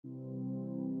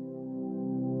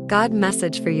God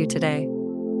message for you today.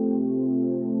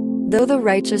 Though the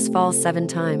righteous fall 7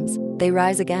 times, they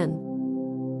rise again.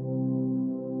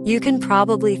 You can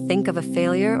probably think of a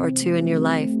failure or two in your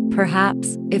life.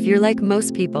 Perhaps, if you're like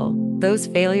most people, those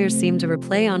failures seem to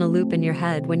replay on a loop in your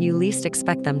head when you least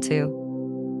expect them to.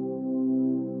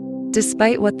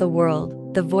 Despite what the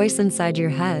world, the voice inside your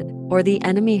head, or the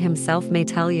enemy himself may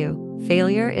tell you,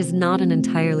 failure is not an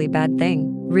entirely bad thing,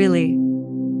 really.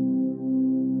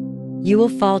 You will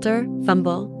falter,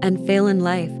 fumble, and fail in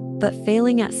life, but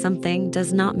failing at something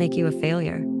does not make you a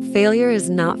failure. Failure is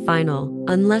not final,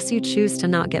 unless you choose to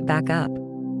not get back up.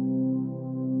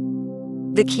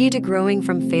 The key to growing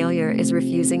from failure is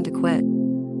refusing to quit.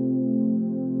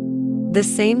 The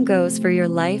same goes for your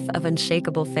life of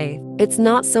unshakable faith. It's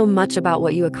not so much about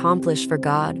what you accomplish for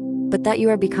God, but that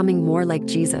you are becoming more like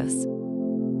Jesus.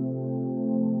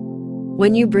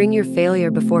 When you bring your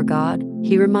failure before God,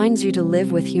 He reminds you to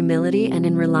live with humility and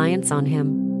in reliance on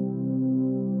Him.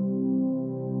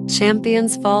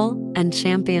 Champions fall and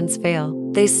champions fail.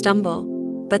 They stumble,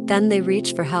 but then they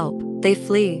reach for help. They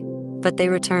flee, but they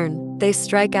return. They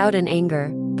strike out in anger,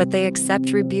 but they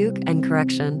accept rebuke and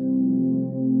correction.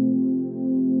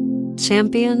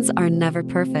 Champions are never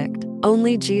perfect.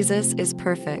 Only Jesus is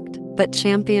perfect. But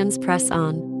champions press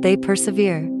on. They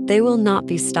persevere. They will not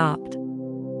be stopped.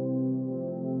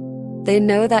 They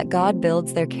know that God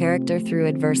builds their character through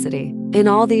adversity. In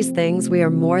all these things we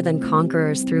are more than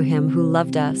conquerors through Him who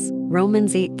loved us.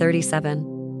 Romans 8:37.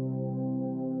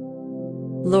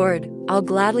 Lord, I'll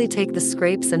gladly take the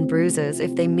scrapes and bruises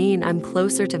if they mean I'm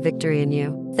closer to victory in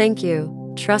You. Thank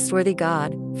You, trustworthy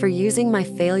God, for using my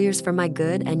failures for my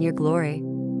good and Your glory.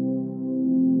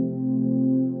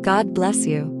 God bless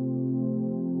you.